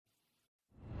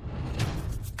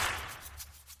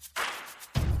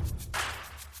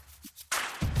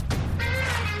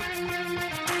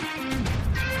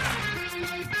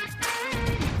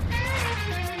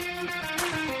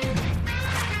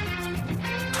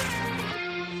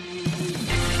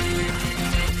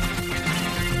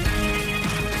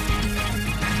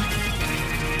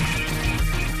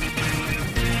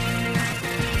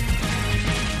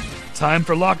Time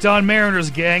for Locked On Mariners,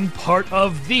 gang, part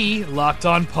of the Locked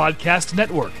On Podcast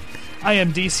Network. I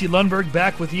am DC Lundberg,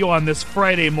 back with you on this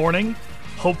Friday morning.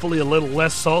 Hopefully a little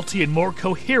less salty and more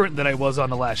coherent than I was on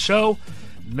the last show.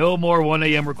 No more 1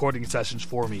 a.m. recording sessions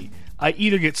for me. I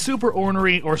either get super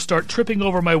ornery or start tripping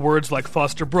over my words like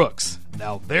Foster Brooks.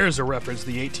 Now there's a reference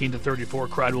the 18 to 34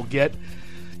 crowd will get.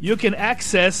 You can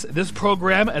access this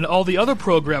program and all the other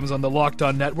programs on the Locked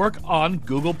On Network on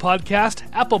Google Podcast,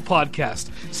 Apple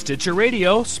Podcast, Stitcher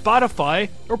Radio, Spotify,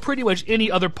 or pretty much any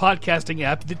other podcasting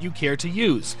app that you care to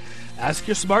use. Ask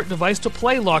your smart device to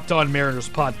play Locked On Mariners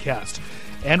podcast.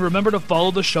 And remember to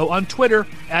follow the show on Twitter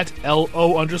at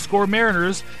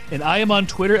LO_Mariners. And I am on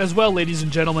Twitter as well, ladies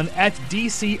and gentlemen, at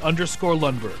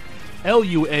DC_Lundberg.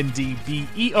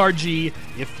 LUNDBERG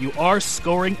if you are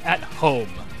scoring at home.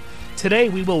 Today,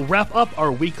 we will wrap up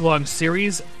our week-long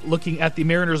series looking at the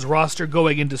Mariners roster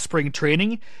going into spring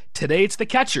training. Today, it's the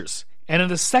catchers. And in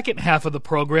the second half of the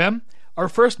program, our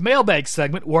first mailbag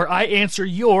segment where I answer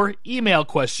your email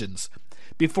questions.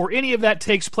 Before any of that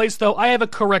takes place, though, I have a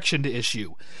correction to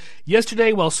issue.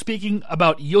 Yesterday, while speaking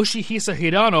about Yoshihisa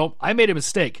Hirano, I made a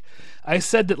mistake. I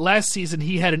said that last season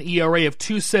he had an ERA of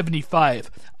 2.75.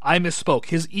 I misspoke.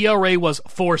 His ERA was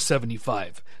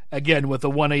 4.75. Again, with a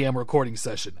 1 a.m. recording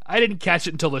session. I didn't catch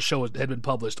it until the show had been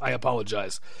published. I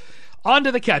apologize. On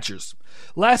to the catchers.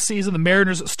 Last season, the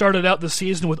Mariners started out the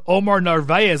season with Omar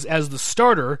Narvaez as the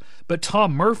starter, but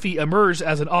Tom Murphy emerged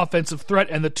as an offensive threat,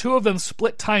 and the two of them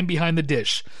split time behind the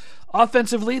dish.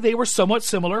 Offensively, they were somewhat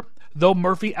similar, though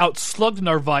Murphy outslugged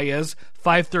Narvaez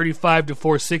 535 to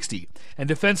 460. And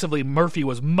defensively, Murphy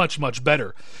was much, much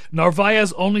better.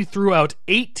 Narvaez only threw out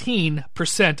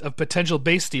 18% of potential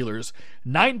base stealers,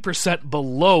 9%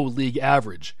 below league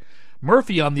average.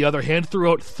 Murphy, on the other hand,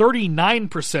 threw out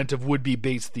 39% of would-be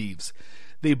base thieves.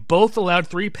 They both allowed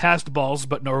 3 passed balls,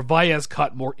 but Narvaez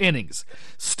caught more innings.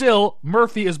 Still,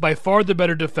 Murphy is by far the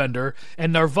better defender,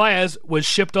 and Narvaez was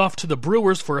shipped off to the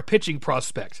Brewers for a pitching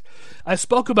prospect. I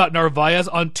spoke about Narvaez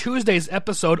on Tuesday's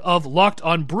episode of Locked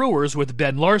On Brewers with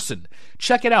Ben Larson.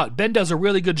 Check it out. Ben does a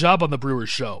really good job on the Brewers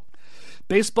show.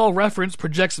 Baseball Reference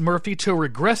projects Murphy to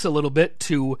regress a little bit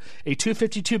to a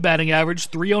 252 batting average,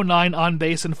 309 on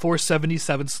base, and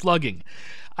 477 slugging.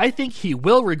 I think he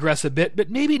will regress a bit, but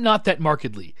maybe not that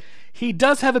markedly. He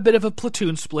does have a bit of a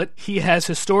platoon split. He has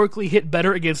historically hit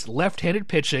better against left-handed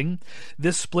pitching.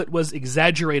 This split was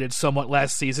exaggerated somewhat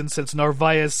last season since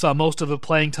Narvaez saw most of the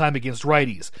playing time against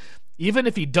righties. Even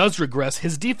if he does regress,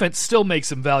 his defense still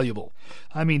makes him valuable.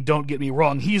 I mean, don't get me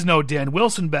wrong, he's no Dan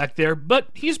Wilson back there, but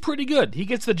he's pretty good. He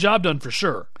gets the job done for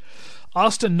sure.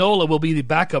 Austin Nola will be the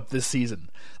backup this season.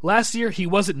 Last year, he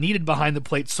wasn't needed behind the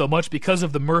plate so much because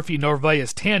of the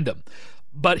Murphy-Narvaez tandem,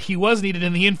 but he was needed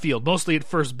in the infield, mostly at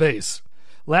first base.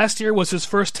 Last year was his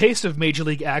first taste of Major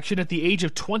League action at the age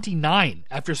of 29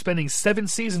 after spending 7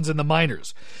 seasons in the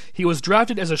minors. He was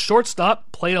drafted as a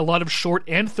shortstop, played a lot of short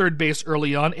and third base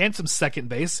early on and some second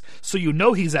base, so you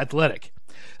know he's athletic.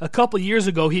 A couple years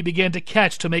ago, he began to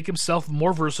catch to make himself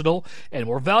more versatile and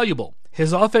more valuable.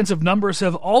 His offensive numbers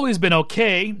have always been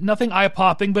okay, nothing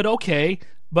eye-popping, but okay,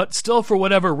 but still for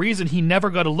whatever reason he never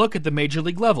got a look at the Major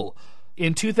League level.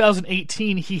 In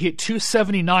 2018, he hit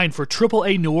 279 for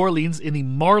AAA New Orleans in the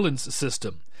Marlins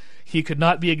system. He could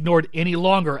not be ignored any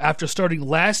longer after starting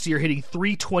last year hitting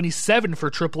 327 for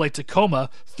AAA Tacoma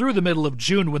through the middle of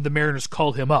June when the Mariners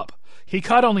called him up. He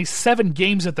caught only 7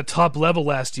 games at the top level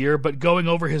last year, but going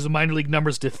over his minor league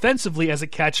numbers defensively as a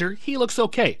catcher, he looks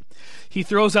okay. He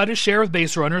throws out his share of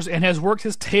base runners and has worked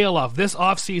his tail off this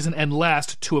offseason and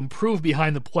last to improve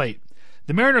behind the plate.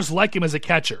 The Mariners like him as a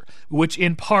catcher, which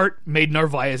in part made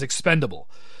Narvaez expendable.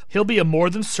 He'll be a more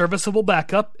than serviceable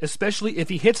backup, especially if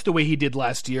he hits the way he did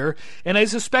last year, and I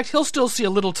suspect he'll still see a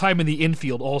little time in the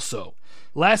infield also.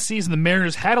 Last season, the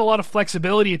Mariners had a lot of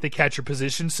flexibility at the catcher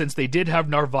position since they did have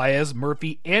Narvaez,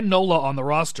 Murphy, and Nola on the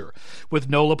roster, with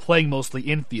Nola playing mostly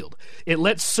infield. It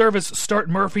lets Service start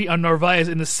Murphy and Narvaez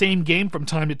in the same game from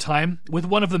time to time, with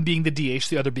one of them being the DH,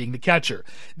 the other being the catcher.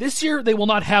 This year, they will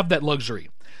not have that luxury.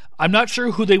 I'm not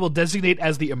sure who they will designate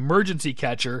as the emergency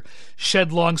catcher.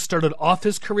 Shed Long started off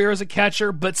his career as a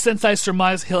catcher, but since I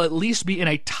surmise he'll at least be in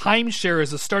a timeshare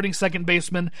as a starting second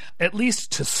baseman, at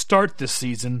least to start this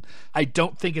season, I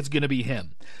don't think it's going to be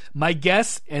him. My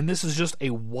guess, and this is just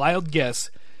a wild guess,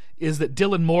 is that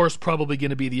Dylan Moore is probably going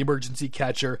to be the emergency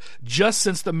catcher, just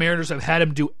since the Mariners have had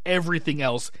him do everything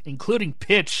else, including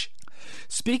pitch.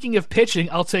 Speaking of pitching,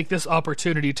 I'll take this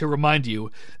opportunity to remind you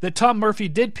that Tom Murphy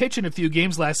did pitch in a few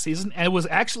games last season and was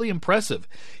actually impressive.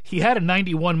 He had a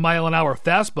 91-mile-an-hour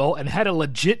fastball and had a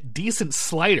legit decent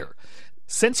slider.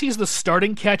 Since he's the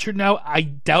starting catcher now, I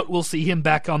doubt we'll see him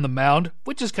back on the mound,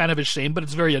 which is kind of a shame, but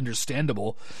it's very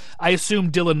understandable. I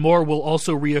assume Dylan Moore will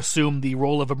also reassume the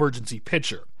role of emergency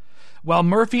pitcher. While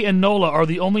Murphy and Nola are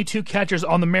the only two catchers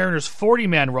on the Mariners'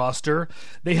 40-man roster,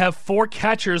 they have 4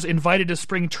 catchers invited to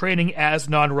spring training as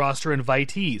non-roster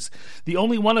invitees. The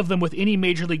only one of them with any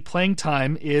Major League playing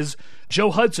time is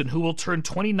Joe Hudson, who will turn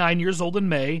 29 years old in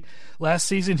May. Last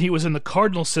season he was in the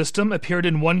Cardinal system, appeared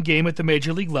in 1 game at the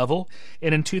Major League level,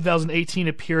 and in 2018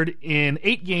 appeared in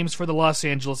 8 games for the Los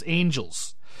Angeles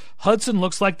Angels. Hudson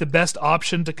looks like the best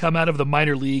option to come out of the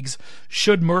minor leagues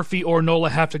should Murphy or Nola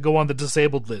have to go on the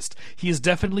disabled list. He is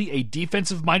definitely a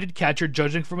defensive-minded catcher,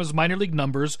 judging from his minor league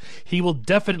numbers. He will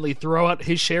definitely throw out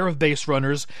his share of base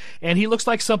runners, and he looks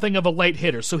like something of a light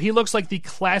hitter. So he looks like the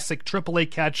classic AAA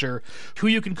catcher who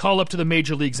you can call up to the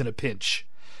major leagues in a pinch.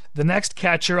 The next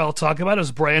catcher I'll talk about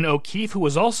is Brian O'Keefe, who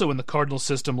was also in the Cardinals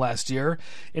system last year.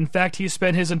 In fact, he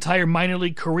spent his entire minor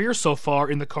league career so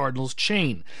far in the Cardinals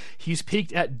chain. He's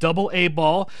peaked at Double-A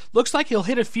ball. Looks like he'll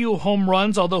hit a few home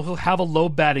runs, although he'll have a low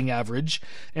batting average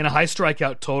and a high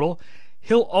strikeout total.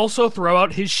 He'll also throw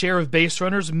out his share of base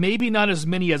runners, maybe not as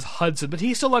many as Hudson, but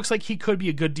he still looks like he could be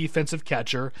a good defensive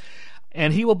catcher.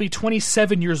 And he will be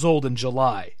 27 years old in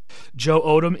July. Joe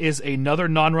Odom is another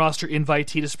non-roster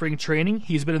invitee to spring training.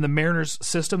 He's been in the Mariners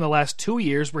system the last 2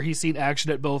 years, where he's seen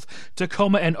action at both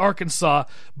Tacoma and Arkansas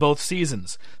both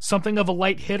seasons. Something of a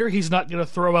light hitter, he's not going to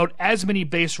throw out as many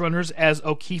base runners as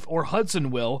O'Keefe or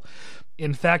Hudson will.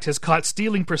 In fact, his caught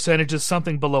stealing percentage is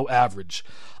something below average.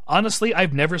 Honestly,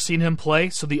 I've never seen him play,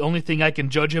 so the only thing I can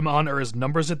judge him on are his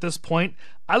numbers at this point.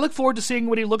 I look forward to seeing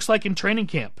what he looks like in training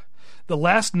camp. The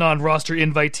last non-roster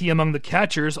invitee among the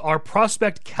catchers are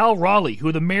prospect Cal Raleigh,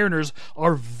 who the Mariners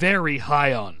are very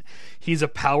high on. He's a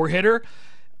power hitter.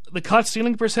 The caught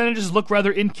stealing percentages look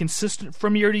rather inconsistent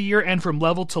from year to year and from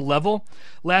level to level.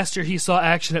 Last year he saw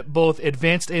action at both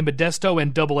Advanced A Modesto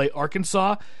and Double-A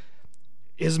Arkansas.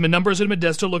 His numbers in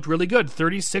Modesto looked really good,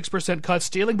 36% caught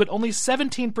stealing, but only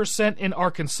 17% in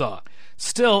Arkansas.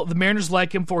 Still, the Mariners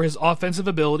like him for his offensive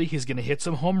ability. He's going to hit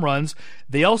some home runs.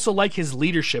 They also like his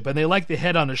leadership, and they like the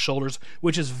head on his shoulders,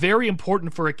 which is very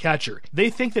important for a catcher. They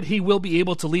think that he will be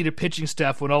able to lead a pitching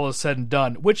staff when all is said and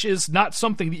done, which is not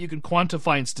something that you can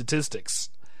quantify in statistics.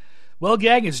 Well,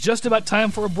 gang, it's just about time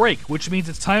for a break, which means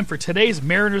it's time for today's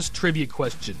Mariners trivia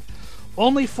question.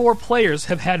 Only 4 players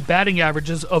have had batting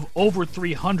averages of over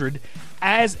 300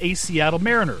 as a Seattle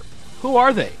Mariner. Who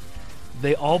are they?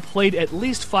 They all played at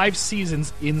least 5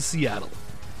 seasons in Seattle.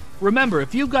 Remember,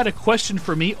 if you've got a question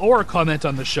for me or a comment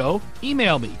on the show,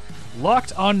 email me,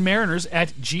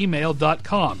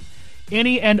 lockedonmariners@gmail.com.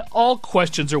 Any and all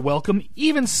questions are welcome,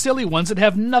 even silly ones that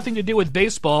have nothing to do with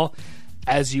baseball,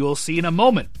 as you will see in a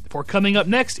moment. For coming up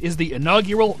next is the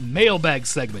inaugural mailbag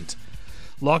segment.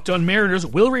 Locked On Mariners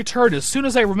will return as soon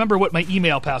as I remember what my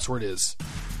email password is.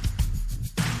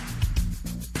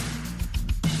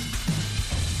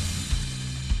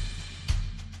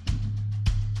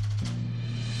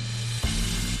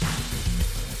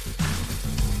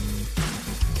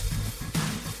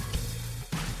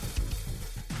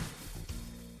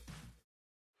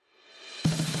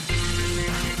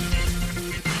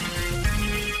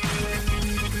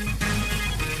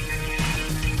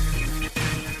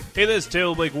 Hey, this is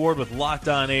Taylor Blake Ward with Locked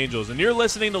On Angels, and you're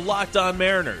listening to Locked On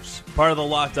Mariners, part of the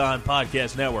Locked On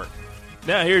Podcast Network.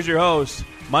 Now, here's your host,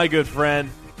 my good friend,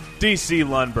 DC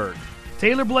Lundberg.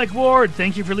 Taylor Blake Ward,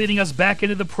 thank you for leading us back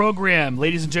into the program.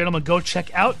 Ladies and gentlemen, go check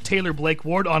out Taylor Blake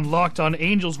Ward on Locked On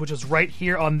Angels, which is right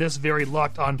here on this very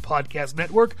Locked On Podcast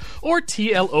Network, or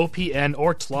TLOPN,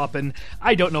 or TLOPN.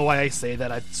 I don't know why I say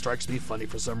that. It strikes me funny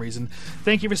for some reason.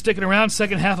 Thank you for sticking around.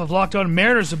 Second half of Locked On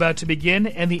Mariners about to begin,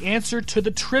 and the answer to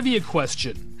the trivia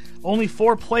question. Only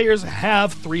 4 players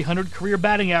have 300 career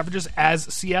batting averages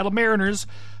as Seattle Mariners.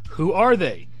 Who are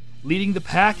they? Leading the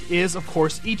pack is, of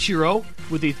course, Ichiro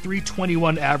with a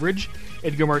 321 average.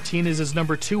 Edgar Martinez is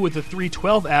number 2 with a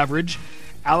 312 average.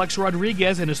 Alex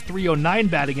Rodriguez and his 309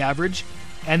 batting average.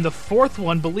 And the 4th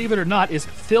one, believe it or not, is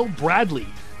Phil Bradley,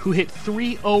 who hit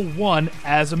 301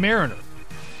 as a Mariner.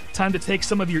 Time to take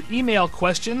some of your email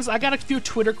questions. I got a few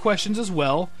Twitter questions as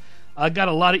well. I got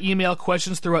a lot of email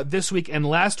questions throughout this week and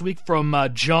last week from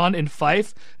John in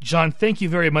Fife. John, thank you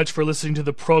very much for listening to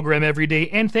the program every day,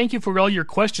 and thank you for all your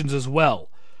questions as well.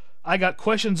 I got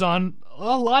questions on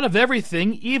a lot of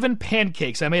everything, even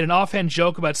pancakes. I made an offhand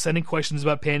joke about sending questions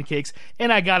about pancakes,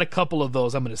 and I got a couple of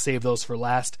those. I'm going to save those for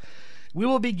last. We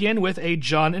will begin with a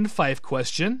John in Fife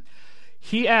question.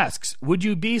 He asks, would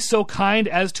you be so kind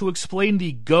as to explain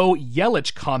the Go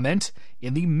Yelich comment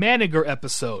in the Maniger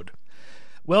episode?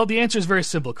 Well, the answer is very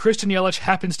simple. Christian Yelich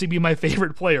happens to be my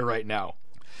favorite player right now.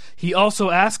 He also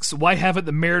asks, why haven't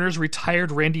the Mariners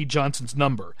retired Randy Johnson's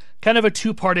number? Kind of a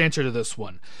two-part answer to this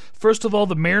one. First of all,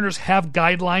 the Mariners have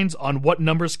guidelines on what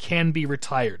numbers can be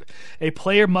retired. A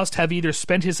player must have either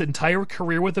spent his entire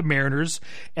career with the Mariners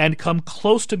and come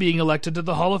close to being elected to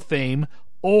the Hall of Fame,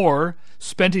 or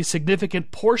spent a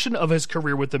significant portion of his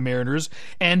career with the Mariners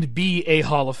and be a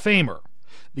Hall of Famer.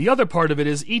 The other part of it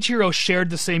is Ichiro shared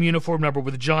the same uniform number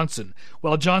with Johnson.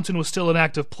 While Johnson was still an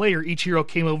active player, Ichiro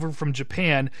came over from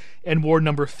Japan and wore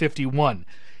number 51.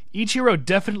 Ichiro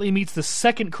definitely meets the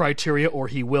second criteria, or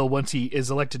he will once he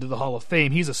is elected to the Hall of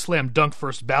Fame. He's a slam dunk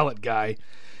first ballot guy.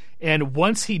 And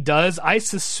once he does, I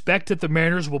suspect that the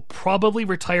Mariners will probably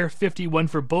retire 51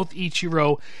 for both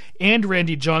Ichiro and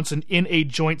Randy Johnson in a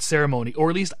joint ceremony. Or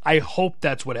at least I hope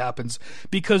that's what happens,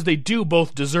 because they do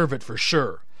both deserve it for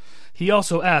sure. He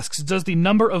also asks, does the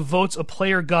number of votes a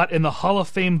player got in the Hall of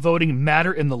Fame voting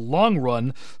matter in the long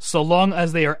run, so long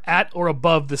as they are at or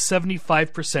above the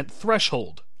 75%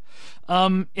 threshold?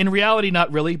 In reality,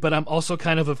 not really, but I'm also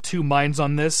kind of two minds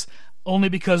on this, only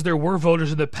because there were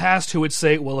voters in the past who would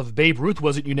say, well, if Babe Ruth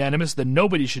wasn't unanimous, then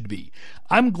nobody should be.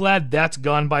 I'm glad that's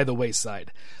gone by the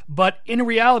wayside. But in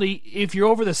reality, if you're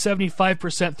over the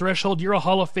 75% threshold, you're a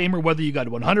Hall of Famer, whether you got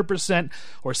 100%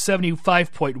 or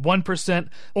 75.1%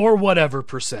 or whatever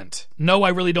percent. No, I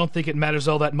really don't think it matters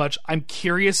all that much. I'm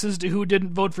curious as to who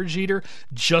didn't vote for Jeter,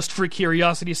 just for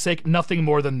curiosity's sake, nothing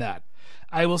more than that.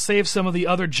 I will save some of the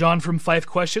other John from Fife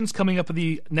questions coming up in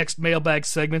the next mailbag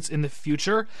segments in the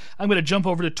future. I'm going to jump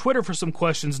over to Twitter for some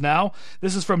questions now.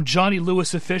 This is from Johnny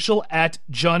Lewis Official at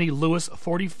Johnny Lewis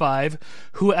 45,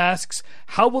 who asks,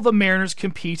 how will the Mariners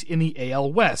compete in the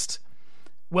AL West?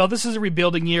 Well, this is a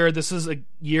rebuilding year. This is a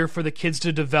year for the kids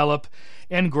to develop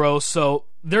and grow, so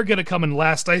they're going to come in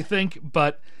last, I think,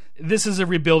 but this is a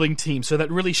rebuilding team, so that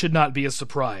really should not be a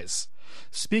surprise.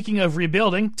 Speaking of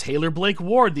rebuilding, Taylor Blake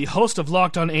Ward, the host of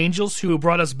Locked On Angels, who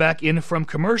brought us back in from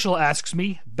commercial, asks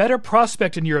me, better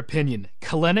prospect in your opinion,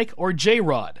 Kelenic or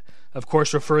J-Rod? Of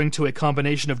course, referring to a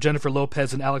combination of Jennifer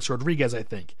Lopez and Alex Rodriguez, I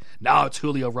think. Now it's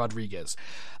Julio Rodriguez.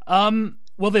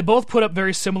 Well, they both put up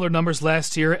very similar numbers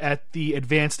last year at the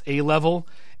advanced A level,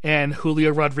 and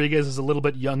Julio Rodriguez is a little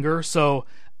bit younger, so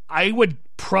I would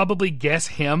probably guess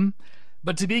him.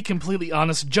 But to be completely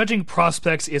honest, judging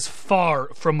prospects is far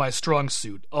from my strong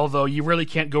suit, although you really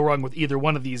can't go wrong with either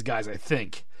one of these guys, I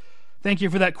think. Thank you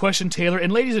for that question, Taylor.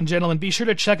 And ladies and gentlemen, be sure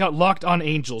to check out Locked On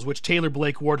Angels, which Taylor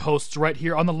Blake Ward hosts right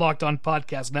here on the Locked On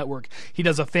Podcast Network. He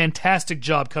does a fantastic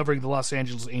job covering the Los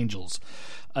Angeles Angels.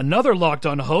 Another Locked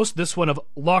On host, this one of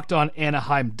Locked On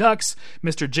Anaheim Ducks,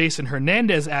 Mr. Jason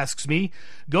Hernandez, asks me,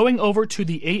 going over to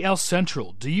the AL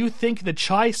Central, do you think the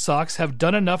Chi Sox have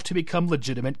done enough to become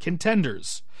legitimate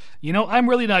contenders? You know, I'm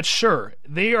really not sure.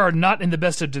 They are not in the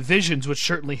best of divisions, which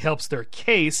certainly helps their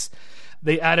case.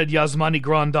 They added Yasmani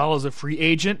Grandal as a free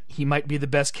agent. He might be the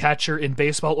best catcher in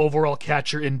baseball, overall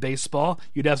catcher in baseball.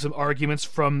 You'd have some arguments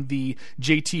from the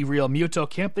JT Realmuto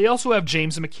camp. They also have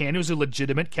James McCann, who's a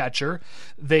legitimate catcher.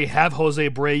 They have Jose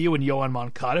Abreu and Yohan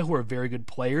Moncada, who are very good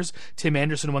players. Tim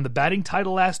Anderson won the batting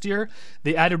title last year.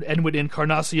 They added Edwin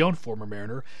Encarnacion, former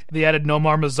Mariner. They added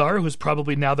Nomar Mazara, who's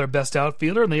probably now their best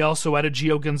outfielder. And they also added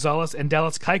Gio Gonzalez and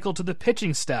Dallas Keuchel to the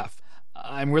pitching staff.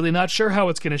 I'm really not sure how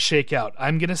it's going to shake out.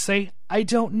 I'm going to say, I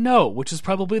don't know, which is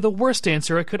probably the worst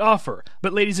answer I could offer.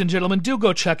 But ladies and gentlemen, do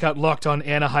go check out Locked On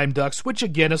Anaheim Ducks, which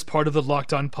again is part of the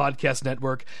Locked On Podcast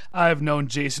Network. I've known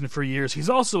Jason for years. He's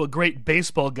also a great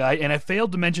baseball guy, and I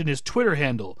failed to mention his Twitter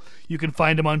handle. You can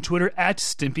find him on Twitter at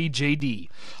StimpyJD.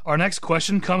 Our next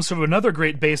question comes from another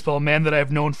great baseball man that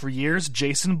I've known for years,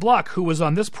 Jason Block, who was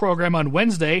on this program on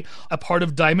Wednesday, a part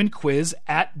of Diamond Quiz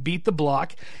at Beat the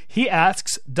Block. He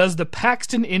asks, does the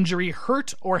Paxton injury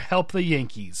hurt or help the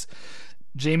Yankees?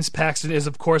 James Paxton is,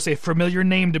 of course, a familiar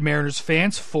name to Mariners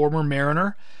fans, former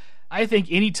Mariner. I think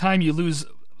any time you lose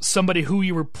somebody who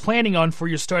you were planning on for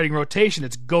your starting rotation,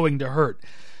 it's going to hurt.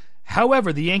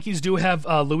 However, the Yankees do have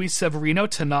Luis Severino,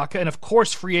 Tanaka, and of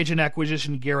course free agent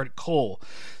acquisition Garrett Cole.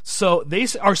 So they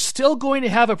are still going to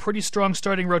have a pretty strong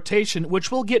starting rotation,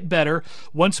 which will get better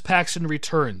once Paxton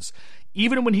returns.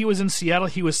 Even when he was in Seattle,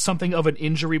 he was something of an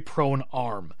injury-prone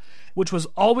arm, which was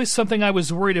always something I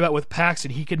was worried about with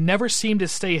Paxton. He could never seem to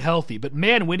stay healthy, but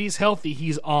man, when he's healthy,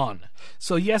 he's on.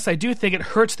 So yes, I do think it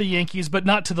hurts the Yankees, but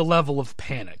not to the level of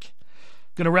panic.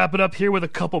 Gonna wrap it up here with a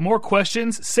couple more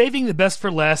questions, saving the best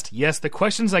for last. Yes, the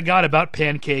questions I got about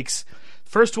pancakes.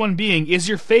 First one being, is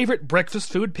your favorite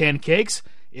breakfast food pancakes?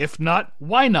 If not,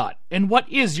 why not? And what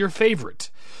is your favorite?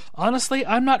 Honestly,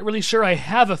 I'm not really sure I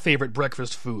have a favorite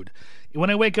breakfast food. When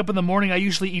I wake up in the morning, I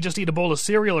usually just eat a bowl of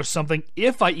cereal or something,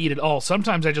 if I eat at all.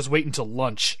 Sometimes I just wait until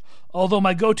lunch. Although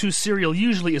my go-to cereal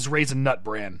usually is Raisin Nut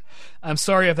Bran. I'm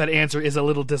sorry if that answer is a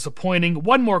little disappointing.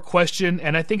 One more question,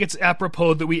 and I think it's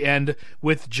apropos that we end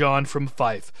with John from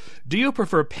Fife. Do you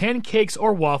prefer pancakes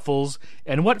or waffles,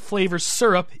 and what flavor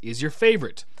syrup is your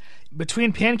favorite?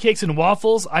 Between pancakes and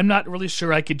waffles, I'm not really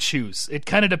sure I could choose. It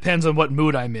kind of depends on what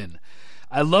mood I'm in.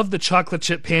 I love the chocolate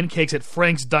chip pancakes at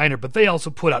Frank's Diner, but they also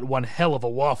put out one hell of a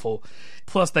waffle.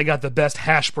 Plus, they got the best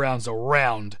hash browns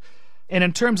around. And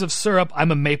in terms of syrup,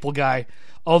 I'm a maple guy,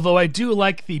 although I do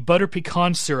like the butter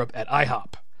pecan syrup at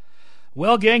IHOP.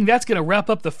 Well, gang, that's going to wrap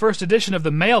up the first edition of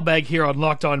the mailbag here on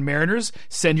Locked On Mariners.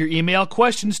 Send your email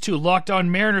questions to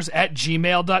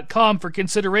lockedonmariners@gmail.com for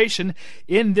consideration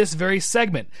in this very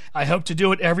segment. I hope to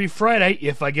do it every Friday,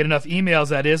 if I get enough emails,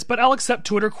 that is, but I'll accept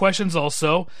Twitter questions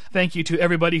also. Thank you to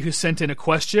everybody who sent in a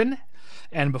question.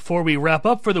 And before we wrap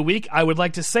up for the week, I would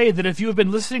like to say that if you have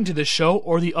been listening to this show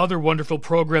or the other wonderful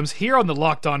programs here on the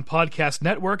Locked On Podcast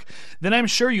Network, then I'm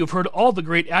sure you've heard all the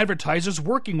great advertisers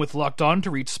working with Locked On to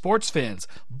reach sports fans.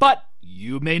 But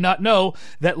you may not know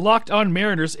that Locked On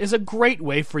Mariners is a great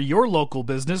way for your local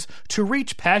business to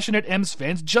reach passionate M's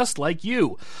fans just like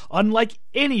you. Unlike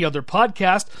any other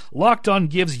podcast, Locked On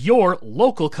gives your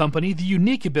local company the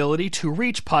unique ability to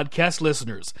reach podcast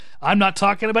listeners. I'm not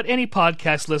talking about any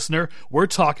podcast listener. We're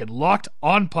talking Locked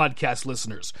On podcast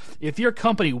listeners. If your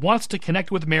company wants to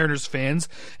connect with Mariners fans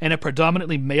and a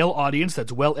predominantly male audience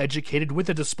that's well educated with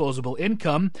a disposable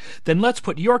income, then let's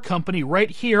put your company right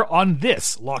here on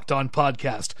this Locked On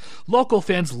podcast. Local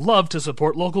fans love to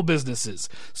support local businesses,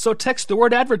 so text the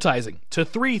word advertising to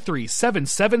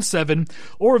 33777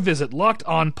 or visit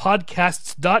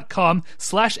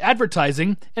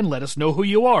lockedonpodcasts.com/advertising and let us know who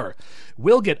you are.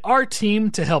 We'll get our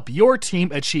team to help your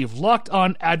team achieve Locked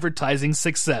On advertising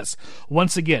success.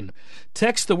 Once again,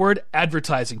 text the word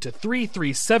advertising to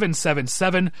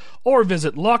 33777 or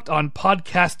visit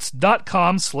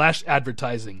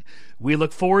lockedonpodcasts.com/advertising. We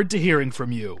look forward to hearing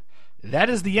from you.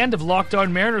 That is the end of Locked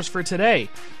On Mariners for today.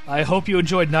 I hope you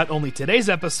enjoyed not only today's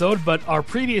episode, but our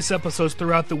previous episodes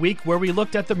throughout the week where we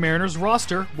looked at the Mariners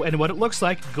roster and what it looks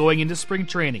like going into spring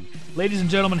training. Ladies and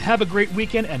gentlemen, have a great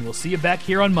weekend, and we'll see you back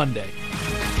here on Monday.